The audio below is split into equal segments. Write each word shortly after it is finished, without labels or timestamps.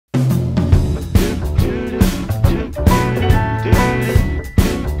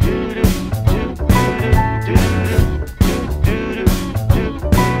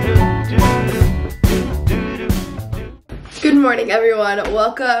everyone,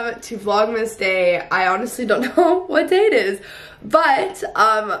 welcome to Vlogmas Day. I honestly don't know what day it is, but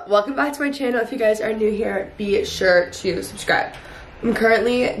welcome back to my channel. If you guys are new here, be sure to subscribe. I'm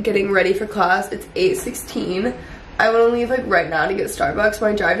currently getting ready for class. It's 8:16. I want to leave like right now to get Starbucks.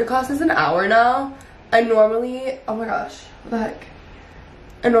 My drive to class is an hour now. I normally, oh my gosh, what the heck?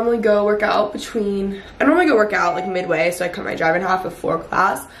 I normally go work out like midway, so I cut my drive in half before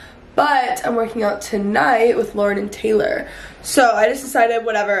class. But I'm working out tonight with Lauren and Taylor. So I just decided,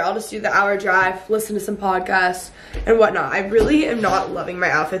 whatever, I'll just do the hour drive, listen to some podcasts and whatnot. I really am not loving my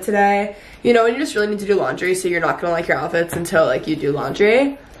outfit today. You know, when you just really need to do laundry, so you're not gonna like your outfits until like you do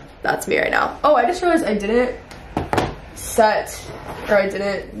laundry. That's me right now. Oh, I just realized I didn't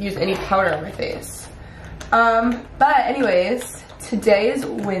use any powder on my face. But anyways, today is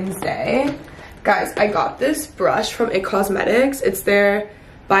Wednesday. Guys, I got this brush from It Cosmetics. It's their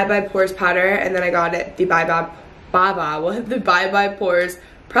Bye Bye Pores powder, and then I got it the Bye Bye Pores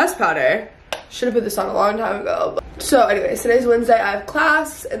press powder. Should have put this on a long time ago. So anyways, today's Wednesday. I have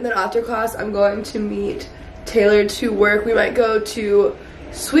class, and then after class I'm going to meet Taylor to work. We might go to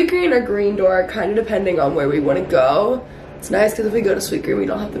Sweet Green or Green Door, kind of depending on where we want to go. It's nice because if we go to Sweet Green we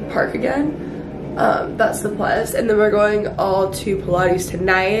don't have to park again. That's the plus. And then we're going all to Pilates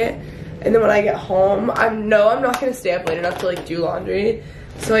tonight, and then when I get home, I'm not gonna stay up late enough to like do laundry.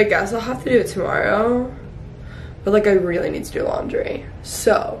 So I guess I'll have to do it tomorrow. But like I really need to do laundry.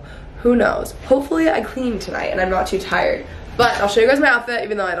 So who knows? Hopefully I clean tonight and I'm not too tired. But I'll show you guys my outfit,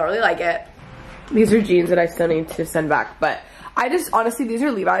 even though I don't really like it. These are jeans that I still need to send back. But I just, honestly, these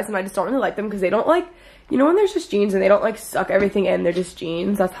are Levi's and I just don't really like them because they don't like, you know when there's just jeans and they don't like suck everything in, they're just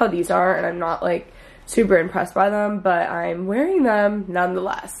jeans. That's how these are, and I'm not like super impressed by them, but I'm wearing them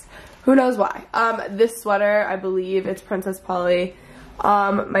nonetheless. Who knows why? This sweater, I believe it's Princess Polly.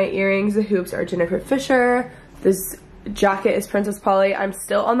 My earrings, the hoops are Jennifer Fisher. This jacket is Princess Polly. I'm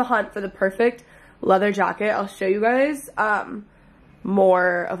still on the hunt for the perfect leather jacket. I'll show you guys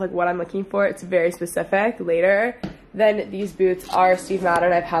more of like what I'm looking for. It's very specific later. Then these boots are Steve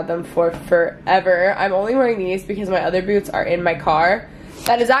Madden. I've had them for forever. I'm only wearing these because my other boots are in my car.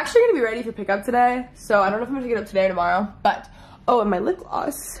 That is actually gonna be ready for pickup today. So I don't know if I'm gonna get up today or tomorrow, but, oh, and my lip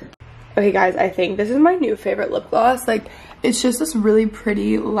gloss. Okay guys, I think this is my new favorite lip gloss. Like, it's just this really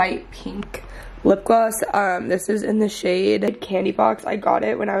pretty light pink lip gloss. This is in the shade Candy Box. I got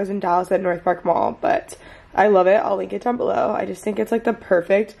it when I was in Dallas at North Park Mall, but I love it. I'll link it down below. I just think it's like the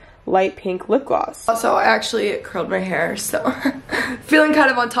perfect light pink lip gloss. Also, I actually curled my hair, so feeling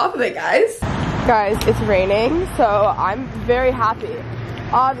kind of on top of it, guys. Guys, it's raining, so I'm very happy.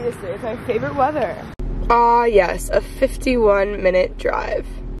 Obviously, it's my favorite weather. Yes, a 51-minute drive.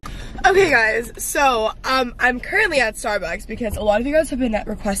 Okay guys, so I'm currently at Starbucks because a lot of you guys have been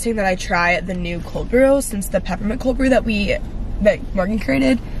requesting that I try the new cold brew, since the peppermint cold brew that Morgan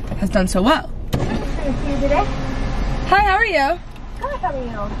created has done so well. Today? Hi, how are you? Good, how are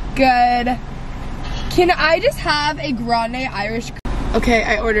you? Good. Can I just have a grande Irish? Okay,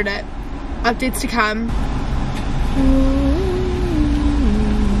 I ordered it. Updates to come.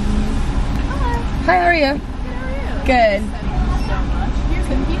 Hi, how are you? Good, how are you? Good.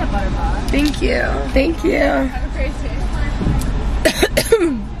 Peanut butter bar. Thank you. Thank you. Have a great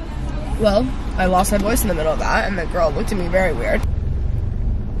day. Well, I lost my voice in the middle of that, and the girl looked at me very weird.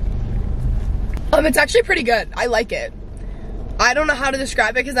 It's actually pretty good. I like it. I don't know how to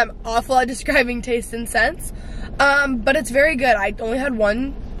describe it because I'm awful at describing taste and scents. But it's very good. I only had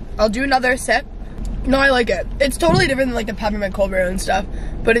one. I'll do another sip. No, I like it. It's totally different than like the peppermint cold brew and stuff,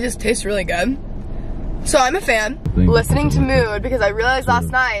 but it just tastes really good. So I'm a fan. Listening to Mood because I realized last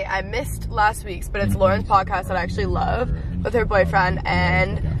night I missed last week's, but it's Lauren's podcast that I actually love with her boyfriend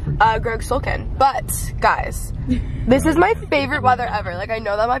and Greg Sulkin. But guys, this is my favorite weather ever. Like, I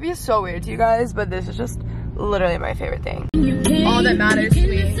know that might be so weird to you guys, but this is just literally my favorite thing. All that matters to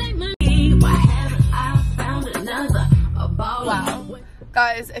me. Wow.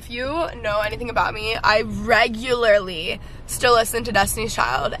 Guys, if you know anything about me, I regularly still listen to Destiny's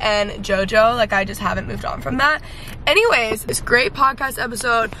Child and JoJo. Like, I just haven't moved on from that. Anyways, this great podcast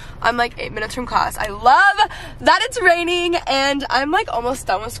episode. I'm like 8 minutes from class. I love that it's raining and I'm like almost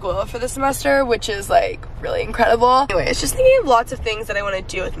done with school for the semester, which is like really incredible. Anyways, just thinking of lots of things that I want to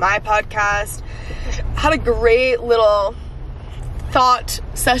do with my podcast. Had a great little thought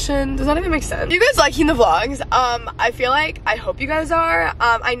session. Does that even make sense? You guys liking the vlogs? I hope you guys are.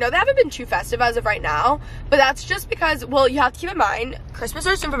 I know they haven't been too festive as of right now, but that's just because, well, you have to keep in mind Christmas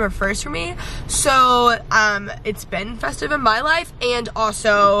starts November 1st for me, so it's been festive in my life, and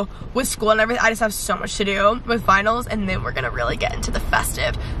also with school and everything, I just have so much to do with finals, and then we're gonna really get into the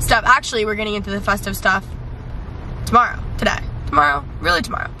festive stuff. Actually, we're getting into the festive stuff today. tomorrow, really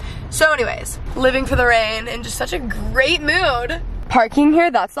tomorrow. So anyways, living for the rain in just such a great mood. Parking here,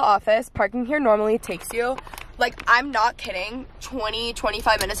 that's the office. Parking here normally takes you, like, I'm not kidding,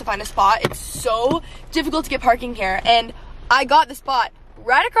 20-25 minutes to find a spot. It's so difficult to get parking here, and I got the spot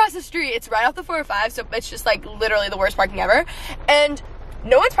right across the street. It's right off the 405, so it's just like literally the worst parking ever. And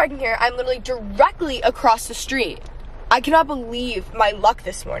no one's parking here. I'm literally directly across the street. I cannot believe my luck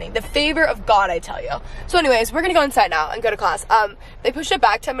this morning. The favor of God, I tell you. So anyways, we're gonna go inside now and go to class. They pushed it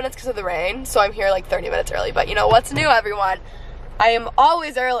back 10 minutes because of the rain, so I'm here like 30 minutes early. But you know what's new, everyone? I am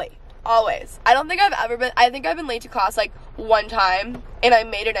always early, always. I don't think I've ever been, I think I've been late to class like one time, and I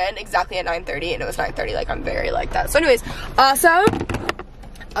made it in exactly at 9:30, and it was 9:30. Like, I'm very like that. So anyways, also,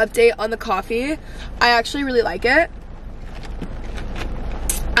 update on the coffee. I actually really like it.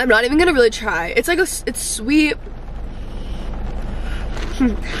 I'm not even gonna really try. It's like it's sweet.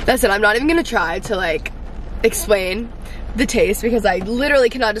 That's it. I'm not even gonna try to like explain the taste because I literally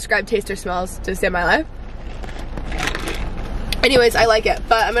cannot describe taste or smells to save my life. Anyways, I like it,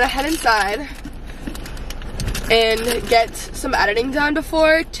 but I'm gonna head inside and get some editing done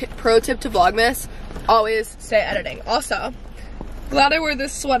before. Pro tip to vlogmas, always stay editing. Also, glad I wore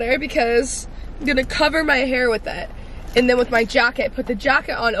this sweater because I'm gonna cover my hair with it, and then with my jacket, put the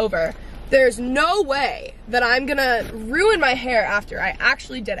jacket on over. There's no way that I'm gonna ruin my hair after. I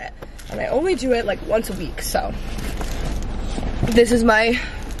actually did it, and I only do it like once a week. So this is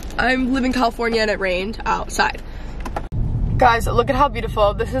I'm living in California and it rained outside. Guys, look at how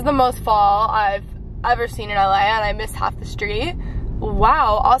beautiful. This is the most fall I've ever seen in LA, and I missed half the street.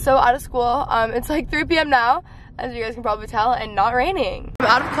 Wow. Also out of school. It's like 3 p.m. now, as you guys can probably tell, and not raining. I'm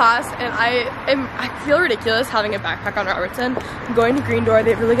out of class, and I feel ridiculous having a backpack on Robertson. I'm going to Green Door.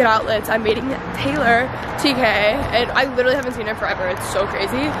 They have really good outlets. I'm meeting Taylor, TK, and I literally haven't seen her forever. It's so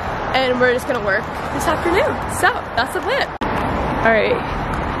crazy. And we're just gonna work this afternoon. So that's the plan. All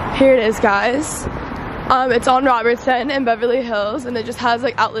right, here it is, guys. It's on Robertson in Beverly Hills, and it just has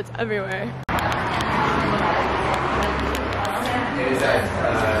like outlets everywhere.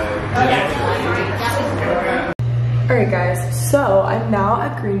 Alright guys, so I'm now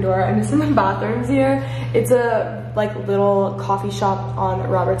at Green Door. I'm just in the bathrooms here. It's a like little coffee shop on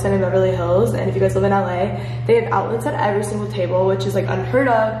Robertson in Beverly Hills, and if you guys live in LA, they have outlets at every single table, which is like unheard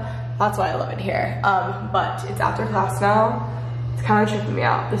of. That's why I love it here. But it's after class now. It's kind of tripping me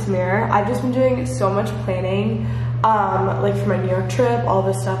out, this mirror. I've just been doing so much planning, like for my New York trip, all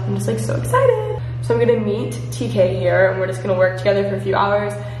this stuff. I'm just like so excited. So I'm gonna meet TK here, and we're just gonna work together for a few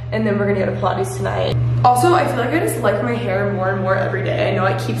hours, and then we're gonna go to Pilates tonight. Also, I feel like I just like my hair more and more every day. I know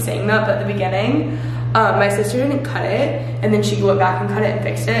I keep saying that, but at the beginning, my sister didn't cut it, and then she went back and cut it and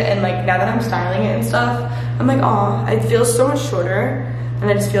fixed it, and like now that I'm styling it and stuff, I'm like, oh, it feels so much shorter, and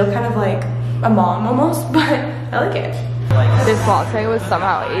I just feel kind of like a mom almost, but I like it. This latte was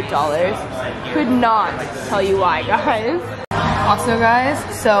somehow $8. Could not tell you why, guys. Also, guys,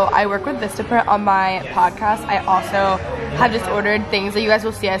 so I work with Vistaprint on my podcast. I also have just ordered things that you guys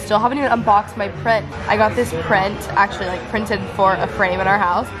will see. I still haven't even unboxed my print. I got this print actually like printed for a frame in our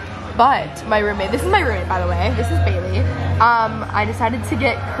house. But my roommate, this is my roommate by the way, this is Bailey. I decided to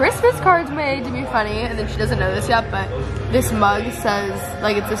get Christmas cards made to be funny, and then she doesn't know this yet, but this mug says,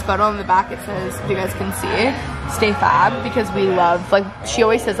 like it's this photo on the back, it says, if you guys can see, stay fab, because we love, like she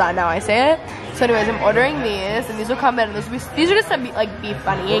always says that, now I say it. So anyways, I'm ordering these, and these will come in, and these are just to be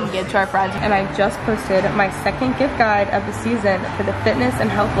funny and give to our friends. And I just posted my second gift guide of the season for the fitness and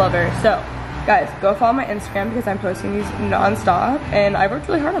health lover. So guys, go follow my Instagram because I'm posting these non-stop, and I worked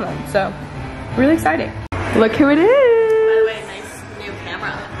really hard on them, so really exciting. Look who it is. By the way, nice new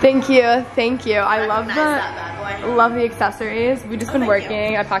camera. Thank you, thank you. I love that bad boy. love the accessories. We've just been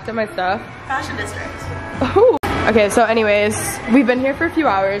working. I packed up my stuff. Fashion district. Ooh. Okay, so anyways, we've been here for a few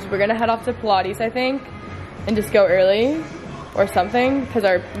hours. We're gonna head off to Pilates, I think, and just go early or something because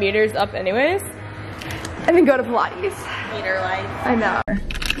our meter's up anyways, and then go to Pilates. Meter life. I know.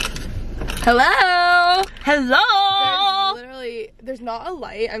 Hello! Hello! There's not a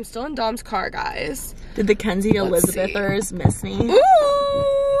light. I'm still in Dom's car, guys. Did the Kenzie Elizabethers miss me? Ooh!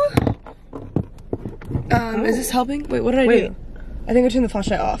 Is this helping? Wait, what did I do? I think I turned the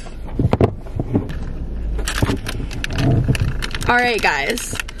flashlight off. Alright,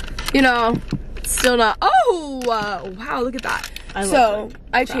 guys. You know, still not. Oh! Wow, look at that.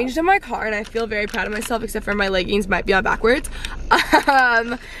 I changed in my car, and I feel very proud of myself, except for my leggings might be on backwards.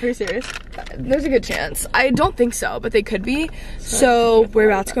 Are you serious? There's a good chance. I don't think so, but they could be. So we're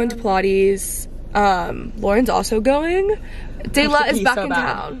about to go into Pilates. Lauren's also going. Dayla is back in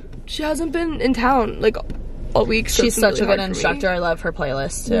town. She hasn't been in town like all week. So she's such really a good hard for me. instructor. I love her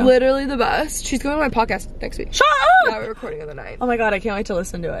playlist too. Literally the best. She's going on my podcast next week. Shut Yeah, up! we're recording on the 9th. Oh my god, I can't wait to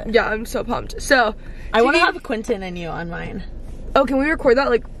listen to it. Yeah, I'm so pumped. So I want to have Quentin and you on mine. Oh, can we record that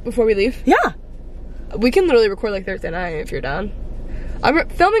like before we leave? Yeah. We can literally record like Thursday night if you're down. I'm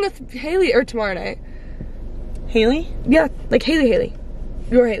filming with Haley or tomorrow night. Haley? Yeah, like Haley.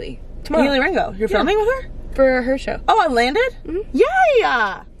 You're Haley. Tomorrow. Haley Ringo. You're filming with her? For her show. Oh, I landed? Mhm.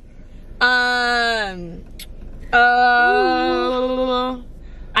 Yeah.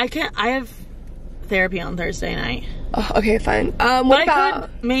 I can't. I have therapy on Thursday night. Oh, okay, fine. What But about? I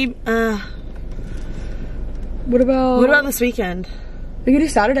could maybe. What about? What about this weekend? We could do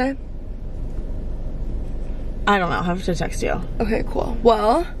Saturday. I don't know. I have to text you. Okay, cool.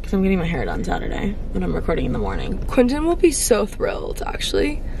 Well, Because I'm getting my hair done Saturday, but I'm recording in the morning. Quentin will be so thrilled,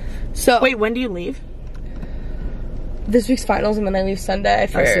 actually. So Wait, when do you leave? this week's finals, and then I leave Sunday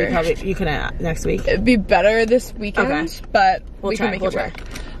for. Oh, so you can next week. It'd be better this weekend, Okay. but We'll we try, can make we'll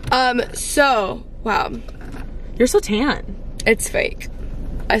it work. So wow, You're so tan. it's fake.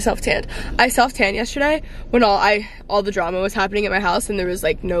 I self-tanned. I self-tanned yesterday when all the drama was happening at my house and there was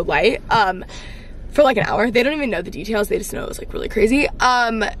like no light. For like an hour. They don't even know the details. They just know it was like really crazy.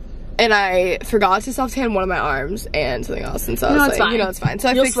 And I forgot to self-tan one of my arms and something else. And so I was like, fine. you know, it's fine. So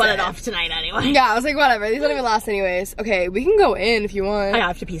I You'll fixed sweat it off tonight anyway. Yeah, I was like, whatever. These don't even last anyways. Okay, we can go in if you want. I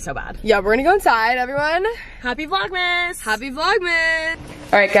have to pee so bad. Yeah, we're gonna go inside, everyone. Happy Vlogmas! Happy Vlogmas!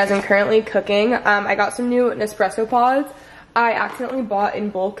 Alright guys, I'm currently cooking. I got some new Nespresso pods. I accidentally bought in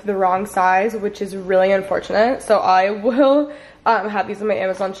bulk the wrong size, which is really unfortunate. So I will have these on my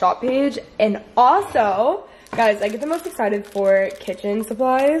Amazon shop page. And also, guys, I get the most excited for kitchen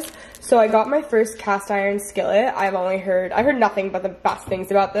supplies. So I got my first cast iron skillet. I heard nothing but the best things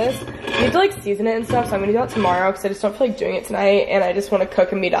about this. You have to like season it and stuff, so I'm gonna do that tomorrow because I just don't feel like doing it tonight and I just want to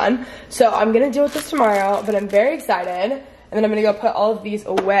cook and be done. So I'm gonna deal with this tomorrow, but I'm very excited. And then I'm gonna go put all of these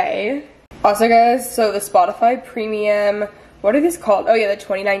away. Also guys, so the Spotify Premium, what are these called? Oh yeah, the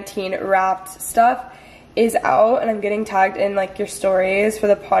 2019 Wrapped stuff is out, and I'm getting tagged in like your stories for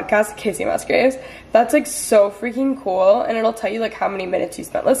the podcast Casey Musgraves. That's like so freaking cool, and it'll tell you like how many minutes you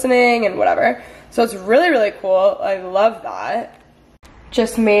spent listening and whatever. So it's really, really cool. I love that.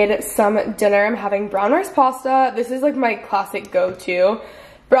 Just made some dinner. I'm having brown rice pasta. This is like my classic go-to.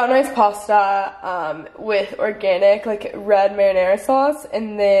 Brown rice pasta with organic like red marinara sauce,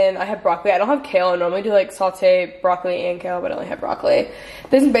 and then I have broccoli. I don't have kale. I normally do like saute broccoli and kale, but I only have broccoli.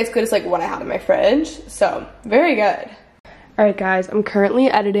 This is basically just like what I had in my fridge, so very good. Alright guys, I'm currently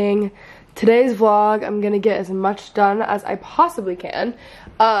editing today's vlog. I'm gonna get as much done as I possibly can.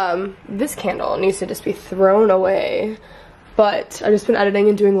 This candle needs to just be thrown away. But I've just been editing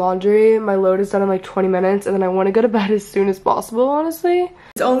and doing laundry. My load is done in like 20 minutes, and then I want to go to bed as soon as possible, honestly.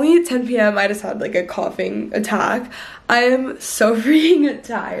 It's only 10 p.m. I just had like a coughing attack. I am so freaking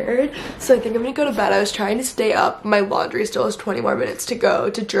tired, so I think I'm gonna go to bed. I was trying to stay up. My laundry still has 20 more minutes to go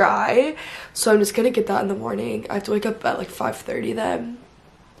to dry, so I'm just gonna get that in the morning. I have to wake up at like 5:30 then,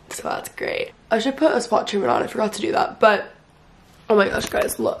 so that's great. I should put a spot treatment on. I forgot to do that, but oh my gosh,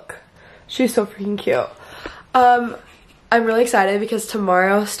 guys, look. She's so freaking cute. I'm really excited because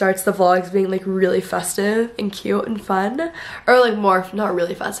tomorrow starts the vlogs being like really festive and cute and fun. Or like more, not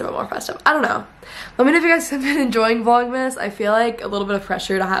really festive, but more festive. I don't know. Let me know if you guys have been enjoying Vlogmas. I feel like a little bit of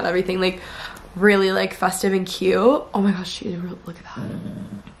pressure to have everything like really like festive and cute. Oh my gosh, look at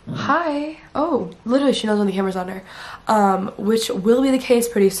that. Hi. Oh, literally she knows when the camera's on her. Which will be the case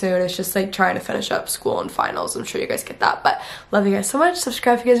pretty soon. It's just like trying to finish up school and finals. I'm sure you guys get that. But love you guys so much.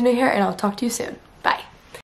 Subscribe if you guys are new here, and I'll talk to you soon.